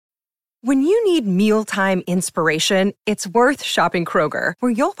When you need mealtime inspiration, it's worth shopping Kroger,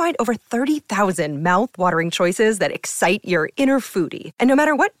 where you'll find over 30,000 mouth-watering choices that excite your inner foodie. And no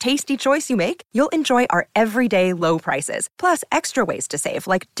matter what tasty choice you make, you'll enjoy our everyday low prices, plus extra ways to save,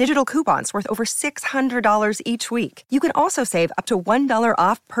 like digital coupons worth over $600 each week. You can also save up to $1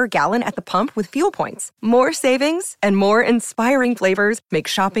 off per gallon at the pump with fuel points. More savings and more inspiring flavors make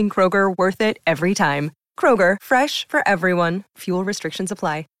shopping Kroger worth it every time. Kroger, fresh for everyone. Fuel restrictions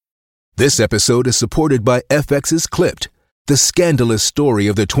apply. This episode is supported by FX's Clipped, the scandalous story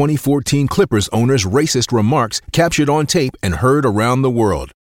of the 2014 Clippers owner's racist remarks captured on tape and heard around the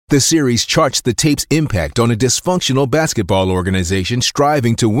world. The series charts the tape's impact on a dysfunctional basketball organization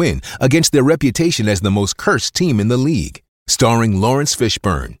striving to win against their reputation as the most cursed team in the league. Starring Lawrence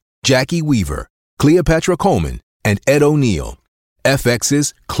Fishburne, Jackie Weaver, Cleopatra Coleman, and Ed O'Neill.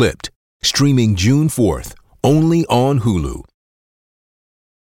 FX's Clipped, streaming June 4th, only on Hulu.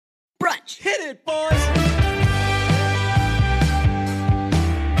 Brunch. Hit it, boys.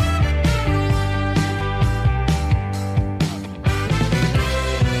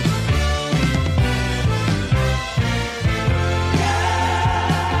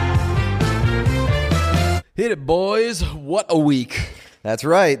 Hit it, boys. What a week. That's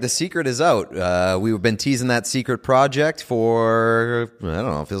right. The secret is out. We've been teasing that secret project for, I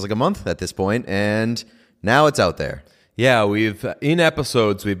don't know, it feels like a month at this point, and now it's out there. Yeah, in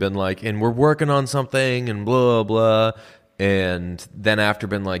episodes, we've been like, and we're working on something, and blah, blah, and then after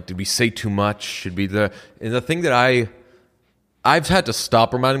been like, did we say too much? Should be and the thing that I've had to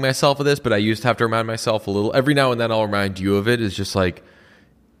stop reminding myself of this, but I used to have to remind myself a little. Every now and then I'll remind you of it, is just like,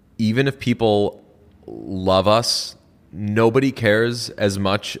 even if people love us, nobody cares as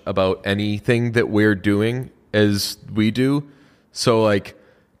much about anything that we're doing as we do. So like,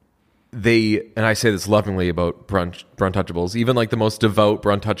 and I say this lovingly about Bruntouchables, even like the most devout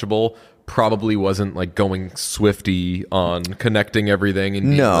Bruntouchable probably wasn't like going Swifty on connecting everything and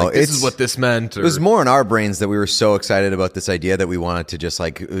being like, this is what this meant. It was more in our brains that we were so excited about this idea that we wanted to just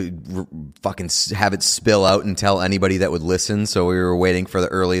like fucking have it spill out and tell anybody that would listen. So we were waiting for the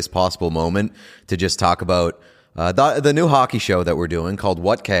earliest possible moment to just talk about the new hockey show that we're doing called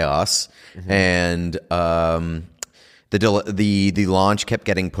What Chaos. Mm-hmm. And the launch kept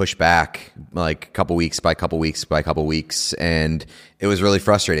getting pushed back like couple weeks by couple weeks, and it was really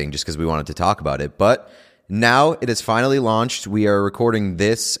frustrating just because we wanted to talk about it. But now it is finally launched. We are recording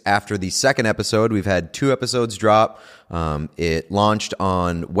this after the second episode. We've had 2 episodes drop. It launched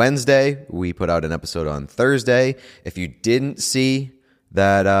on Wednesday. We put out an episode on Thursday. If you didn't see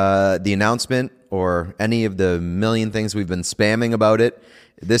that the announcement or any of the million things we've been spamming about it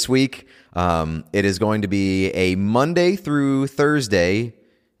this week, it is going to be a Monday through Thursday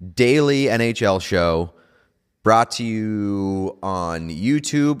daily NHL show brought to you on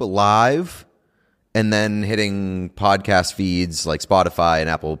YouTube live and then hitting podcast feeds like Spotify and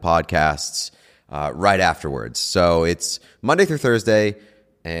Apple Podcasts right afterwards. So it's Monday through Thursday,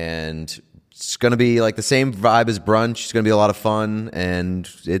 and it's going to be like the same vibe as Brunch. It's going to be a lot of fun, and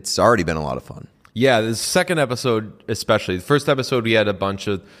it's already been a lot of fun. Yeah, the second episode especially. The first episode, we had a bunch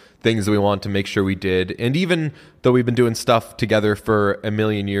of things that we wanted to make sure we did. And even though we've been doing stuff together for a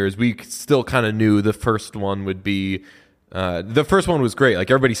million years, we still kind of knew the first one would be... the first one was great.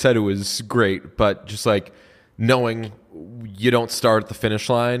 Like, everybody said it was great, but just like knowing you don't start at the finish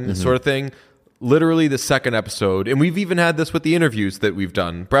line sort of thing. Literally the second episode, and we've even had this with the interviews that we've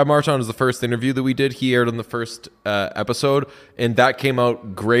done. Brad Marchand is the first interview that we did. He aired on the first episode, and that came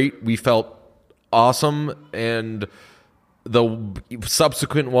out great. We felt awesome, and the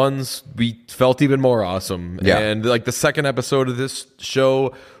subsequent ones we felt even more awesome. Yeah. And like the second episode of this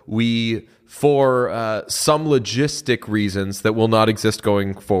show, we, for some logistic reasons that will not exist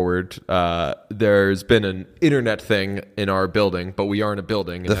going forward, there's been an internet thing in our building, but we are in a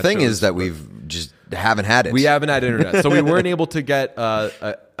building. The thing is that we've just haven't had it. We haven't had internet, so we weren't able to get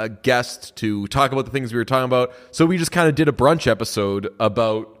a guest to talk about the things we were talking about. So we just kind of did a brunch episode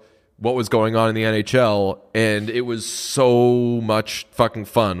about what was going on in the NHL, and it was so much fucking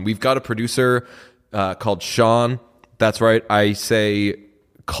fun. We've got a producer called Sean. That's right. I say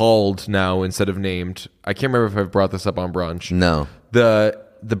called now instead of named. I can't remember if I've brought this up on Brunch. No. The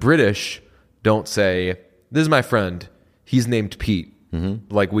British don't say, this is my friend, he's named Pete,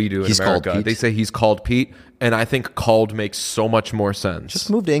 like we do in America. They say he's called Pete, and I think called makes so much more sense. Just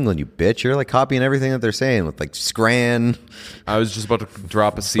move to England, you bitch. You're like copying everything that they're saying with like Scran. I was just about to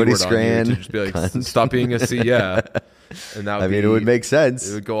drop a C word Scran, on you to just be like, stop being a C, yeah. And that would it would make sense.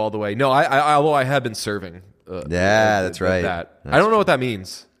 It would go all the way. No, although I have been serving. That's right. I don't know what that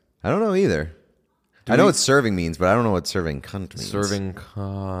means. I don't know either. I know what serving means, but I don't know what serving cunt means. Serving.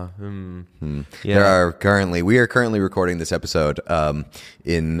 Yeah. We are currently recording this episode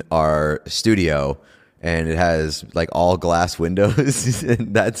in our studio, and it has like all glass windows,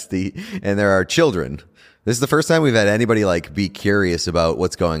 and there are children. This is the first time we've had anybody like be curious about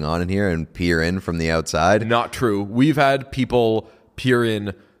what's going on in here and peer in from the outside. Not true. We've had people peer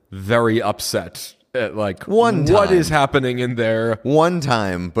in very upset at like one time. What is happening in there? One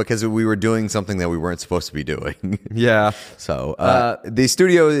time because we were doing something that we weren't supposed to be doing. Yeah. So the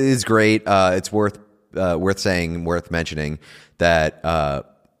studio is great. It's worth mentioning that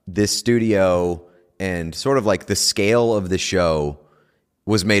this studio and sort of like the scale of the show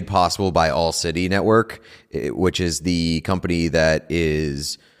was made possible by All City Network, which is the company that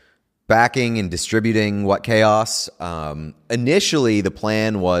is backing and distributing What Chaos. Initially, the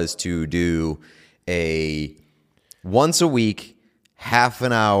plan was to do a once a week, half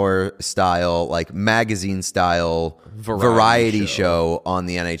an hour style, like magazine style variety show on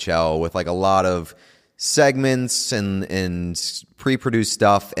the NHL with like a lot of segments and pre-produced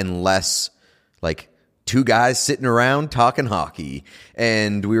stuff and less like two guys sitting around talking hockey.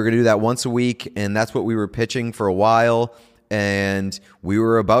 And we were going to do that once a week, and that's what we were pitching for a while. And we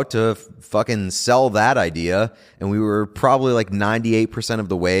were about to fucking sell that idea, and we were probably like 98% of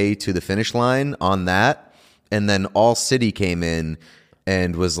the way to the finish line on that. And then All City came in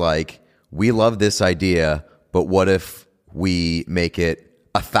and was like, we love this idea, but what if we make it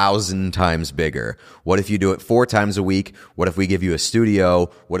 1,000 times bigger? What if you do it 4 times a week? What if we give you a studio?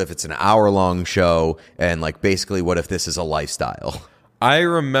 What if it's an hour-long show? And like basically, what if this is a lifestyle? I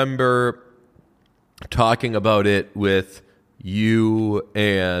remember talking about it with you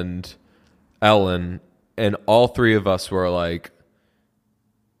and Ellen, and all three of us were like,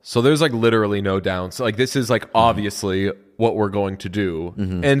 so there's like literally no downs. Like this is like obviously what we're going to do.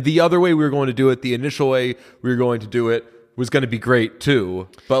 Mm-hmm. And the other way we were going to do it, the initial way we were going to do it, was going to be great too.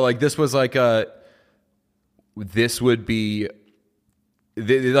 But like this was like this would be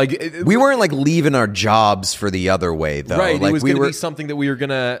like we weren't like leaving our jobs for the other way though. Right. Like, it was going to be something that we were going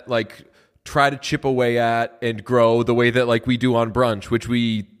to like try to chip away at and grow the way that like we do on Brunch, which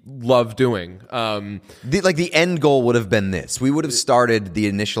we love doing. The end goal would have been this. We would have started the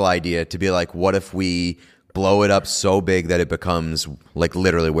initial idea to be like, what if we blow it up so big that it becomes like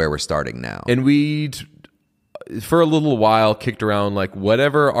literally where we're starting now? And we'd for a little while kicked around like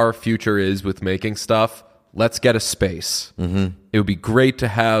whatever our future is with making stuff, let's get a space. Mm-hmm. It would be great to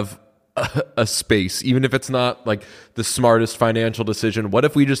have a space, even if it's not like the smartest financial decision. What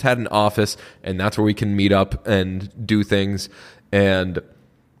if we just had an office and that's where we can meet up and do things? And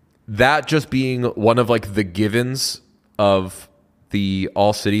that just being one of like the givens of the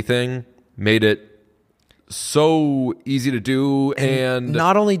All City thing made it so easy to do. And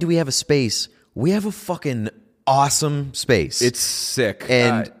not only do we have a space, we have a fucking awesome space. It's sick.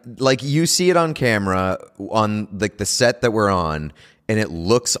 And like you see it on camera on like the set that we're on, and it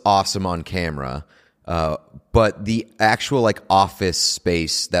looks awesome on camera. But the actual like office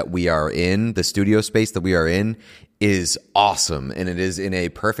space that we are in, the studio space that we are in, is awesome. And it is in a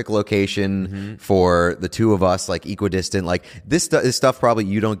perfect location for the two of us, like equidistant. Like this is stuff probably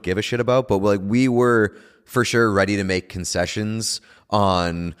you don't give a shit about, but like we were for sure ready to make concessions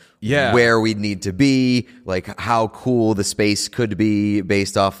on where we'd need to be, like how cool the space could be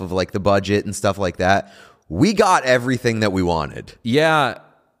based off of like the budget and stuff like that. We got everything that we wanted. Yeah.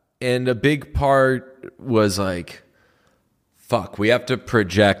 And a big part was like, fuck, we have to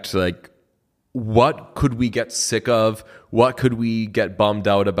project like, what could we get sick of? What could we get bummed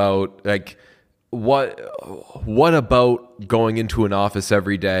out about? Like, what about going into an office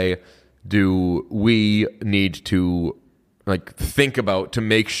every day do we need to like think about to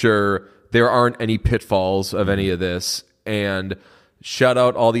make sure there aren't any pitfalls of any of this? And shout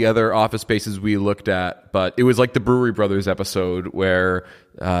out all the other office spaces we looked at, but it was like the Brewery Brothers episode where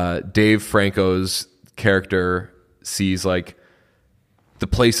Dave Franco's character sees like the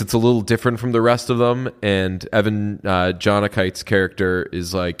place that's a little different from the rest of them, and Evan Jonikite's character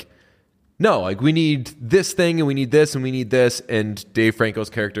is like, no, like we need this thing and we need this and we need this, and Dave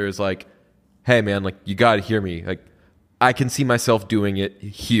Franco's character is like, hey man, like you gotta hear me, like I can see myself doing it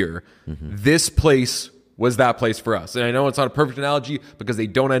here. This place was that place for us. And I know it's not a perfect analogy because they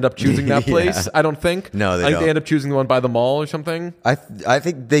don't end up choosing that place, I don't think. No, they don't. They end up choosing the one by the mall or something. I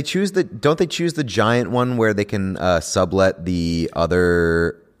think they choose don't they choose the giant one where they can sublet the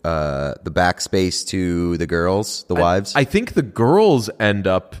other the backspace to the girls, the wives? I think the girls end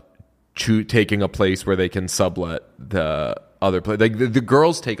up taking a place where they can sublet the other place. Like the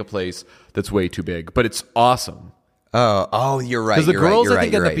girls take a place that's way too big, but it's awesome. You're right. Because the you're girls, right, I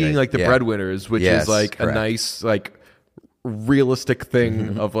think, you're end right, up being right. like the Yeah. breadwinners, which Yes, is like correct. a nice, like, realistic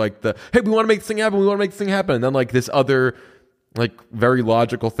thing of like hey, we want to make this thing happen. We want to make this thing happen. And then like this other, like, very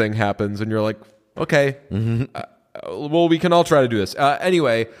logical thing happens, and you're like, okay, well, we can all try to do this.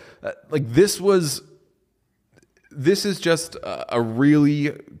 Anyway, like this is just a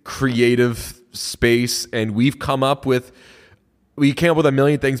really creative space, and we came up with a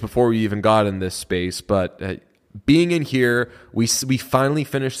million things before we even got in this space. But being in here, we finally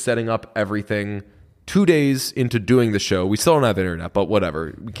finished setting up everything 2 days into doing the show. We still don't have internet, but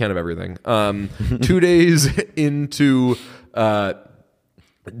whatever. We can't have everything. 2 days into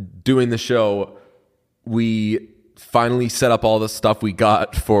doing the show, we finally set up all the stuff we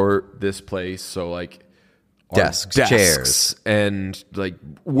got for this place. So like Desks, chairs, and like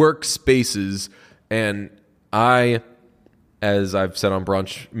workspaces. And I, as I've said on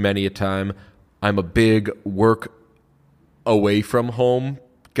Brunch many a time, I'm a big work away from home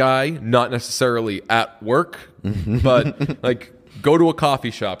guy, not necessarily at work, but like go to a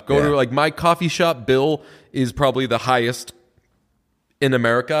coffee shop. Go to like my coffee shop bill is probably the highest in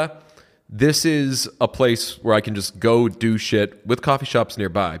America. This is a place where I can just go do shit with coffee shops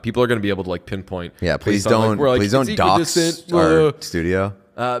nearby. People are going to be able to like pinpoint. Yeah, please based on, don't like, please don't it's dox equidistant, our studio.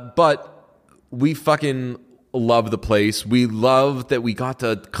 but we fucking love the place. We love that we got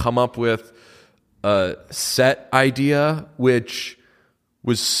to come up with a set idea, which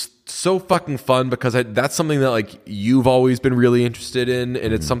was so fucking fun because that's something that like you've always been really interested in,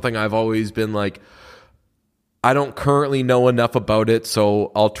 and it's something I've always been like, I don't currently know enough about it,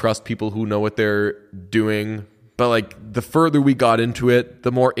 so I'll trust people who know what they're doing. But like the further we got into it,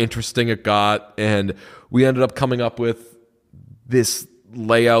 the more interesting it got, and we ended up coming up with this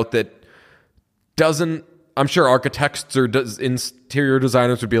layout that doesn't, I'm sure architects or interior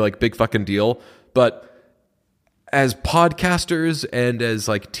designers would be like, big fucking deal, but as podcasters and as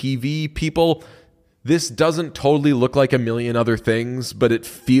like TV people, this doesn't totally look like a million other things, but it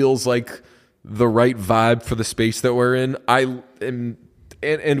feels like the right vibe for the space that we're in.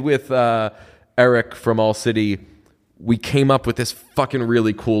 And with Eric from All City, we came up with this fucking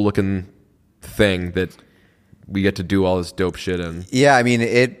really cool looking thing that we get to do all this dope shit in. Yeah, I mean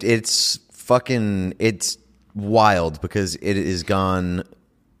it's wild because it has gone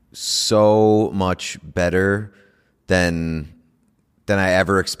so much better than I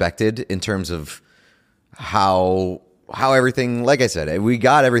ever expected in terms of how everything, like I said, we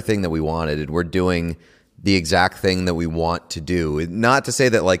got everything that we wanted. We're doing the exact thing that we want to do. Not to say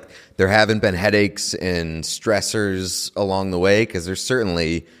that like there haven't been headaches and stressors along the way, because there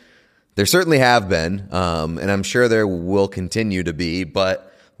certainly have been, and I'm sure there will continue to be.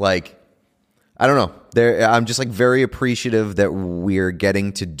 But like, I don't know. I'm just like very appreciative that we're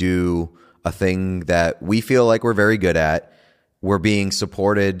getting to do a thing that we feel like we're very good at. We're being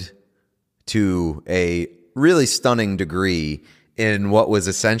supported to a really stunning degree in what was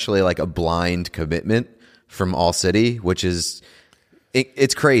essentially like a blind commitment from All City, which is,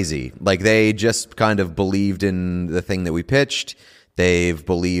 it's crazy. Like they just kind of believed in the thing that we pitched. They've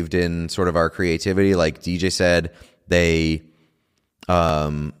believed in sort of our creativity. Like DJ said, they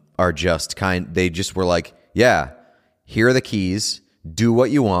they just were like, yeah, here are the keys. Do what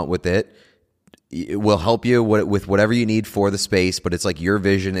you want with it. We'll help you with whatever you need for the space, but it's like your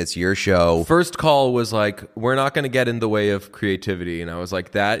vision, it's your show. First call was like, we're not going to get in the way of creativity. And I was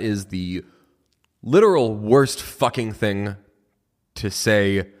like, that is the literal worst fucking thing to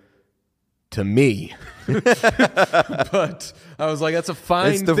say to me. But I was like, that's a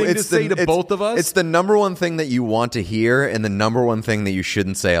fine thing to say to both of us. It's the number one thing that you want to hear and the number one thing that you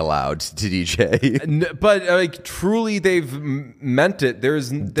shouldn't say aloud to DJ. But like truly they've meant it. There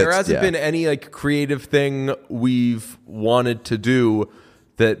hasn't been any like creative thing we've wanted to do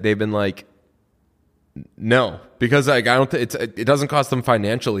that they've been like, no, because like I don't it doesn't cost them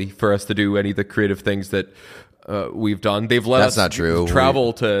financially for us to do any of the creative things that we've done. They've let us not true.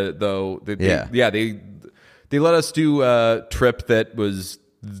 Travel to though. They let us do a trip that was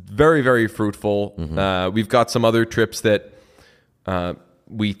very, very fruitful. Mm-hmm. We've got some other trips that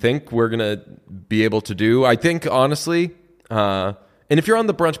we think we're going to be able to do. I think, honestly, and if you're on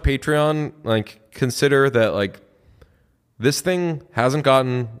the Brunch Patreon, like consider that like this thing hasn't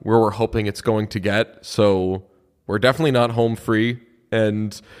gotten where we're hoping it's going to get. So we're definitely not home free.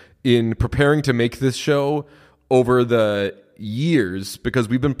 And in preparing to make this show over the years, because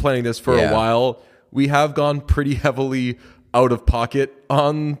we've been planning this for a while, we have gone pretty heavily out of pocket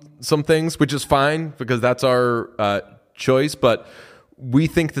on some things, which is fine because that's our choice. But we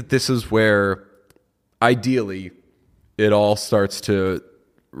think that this is where, ideally, it all starts to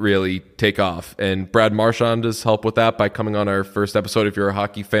really take off. And Brad Marchand does help with that by coming on our first episode. If you're a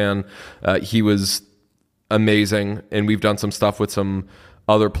hockey fan, he was amazing. And we've done some stuff with some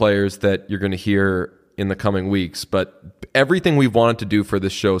other players that you're going to hear in the coming weeks. But everything we've wanted to do for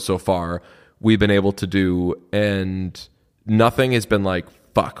this show so far, we've been able to do. And nothing has been like,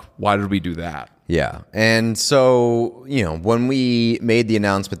 fuck, why did we do that? Yeah. And so, when we made the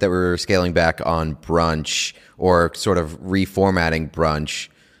announcement that we were scaling back on Brunch or sort of reformatting Brunch,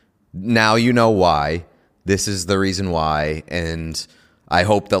 now you know why. This is the reason why. And I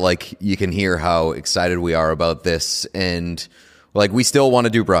hope that you can hear how excited we are about this. And we still want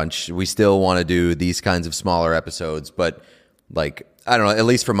to do Brunch. We still want to do these kinds of smaller episodes. But I don't know, at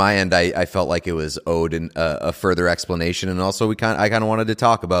least from my end, I felt like it was owed a further explanation. And also I kind of wanted to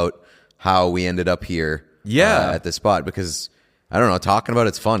talk about how we ended up here at this spot, because I don't know, talking about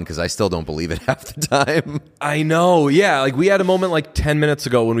it's fun because I still don't believe it half the time. I know. Yeah. We had a moment 10 minutes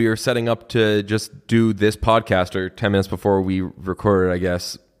ago when we were setting up to just do this podcast, or 10 minutes before we recorded, I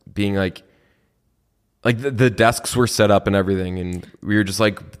guess, being the desks were set up and everything. And we were just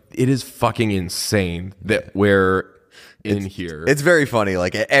it is fucking insane that we're in here. It's very funny.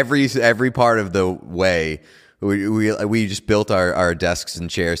 Every part of the way we just built our desks and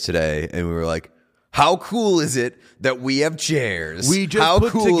chairs today, and we were like, how cool is it that we have chairs? We just how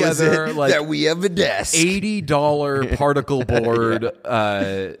put cool together is it that we have a desk? $80 particle board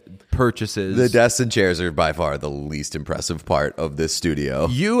purchases. The desks and chairs are by far the least impressive part of this studio.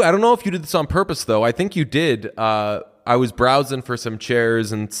 I don't know if you did this on purpose, though. I think you did. I was browsing for some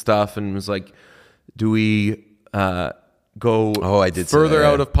chairs and stuff, and was like, do we go I did further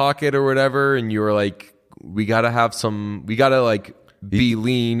out of pocket or whatever? And you were like, we gotta be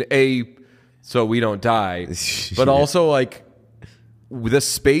lean, so we don't die, but also the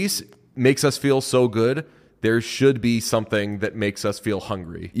space makes us feel so good. There should be something that makes us feel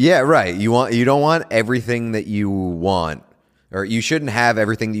hungry. Yeah, right. You don't want everything that you want, or you shouldn't have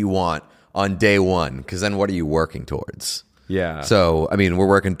everything that you want on day one, because then what are you working towards? Yeah. So, we're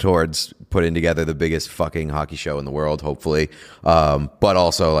working towards putting together the biggest fucking hockey show in the world, hopefully. But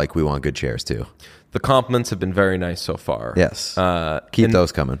also, we want good chairs, too. The compliments have been very nice so far. Yes. Keep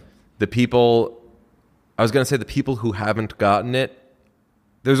those coming. The people who haven't gotten it,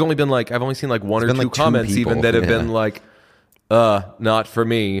 there's only been I've only seen one or two comments even that have been not for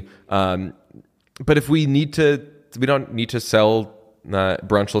me. But if we don't need to sell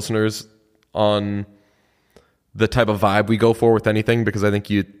Brunch listeners on the type of vibe we go for with anything, because I think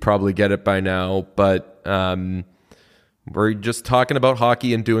you'd probably get it by now. But we're just talking about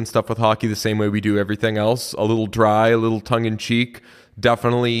hockey and doing stuff with hockey the same way we do everything else. A little dry, a little tongue-in-cheek.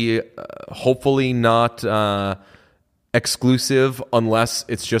 Definitely, hopefully not exclusive, unless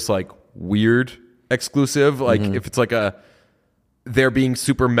it's just weird exclusive. If it's they're being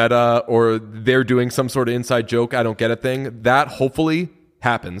super meta, or they're doing some sort of inside joke, I don't get it thing. That hopefully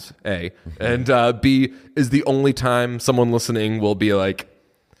happens, A. And B, is the only time someone listening will be like,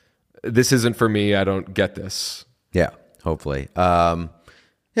 this isn't for me, I don't get this. Yeah, hopefully.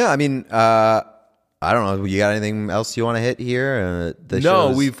 I don't know. You got anything else you want to hit here?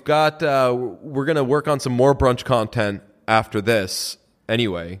 We've got. We're gonna work on some more Brunch content after this,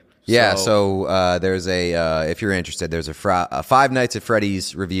 anyway. Yeah. So there's if you're interested, there's a Five Nights at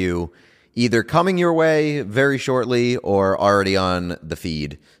Freddy's review, either coming your way very shortly or already on the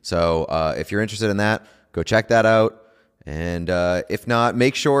feed. So if you're interested in that, go check that out. And if not,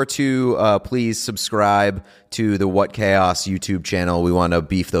 make sure to please subscribe to the What Chaos YouTube channel. We want to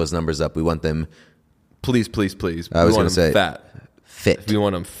beef those numbers up. We want them. Please. I was going to say fat. Fit. We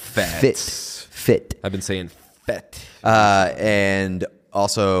want them fat. Fit. I've been saying fat. And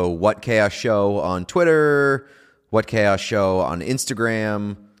also What Chaos Show on Twitter, What Chaos Show on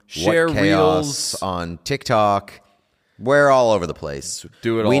Instagram, Share What Chaos reels on TikTok. We're all over the place.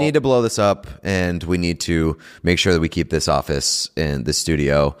 Do it all. We need to blow this up, and we need to make sure that we keep this office and this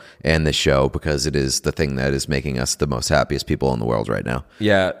studio and this show, because it is the thing that is making us the most happiest people in the world right now.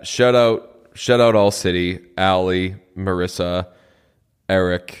 Yeah. Shout out All City, Allie, Marissa,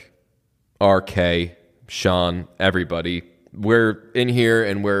 Eric, RK, Sean, everybody. We're in here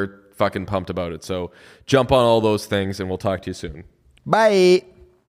and we're fucking pumped about it. So jump on all those things, and we'll talk to you soon. Bye.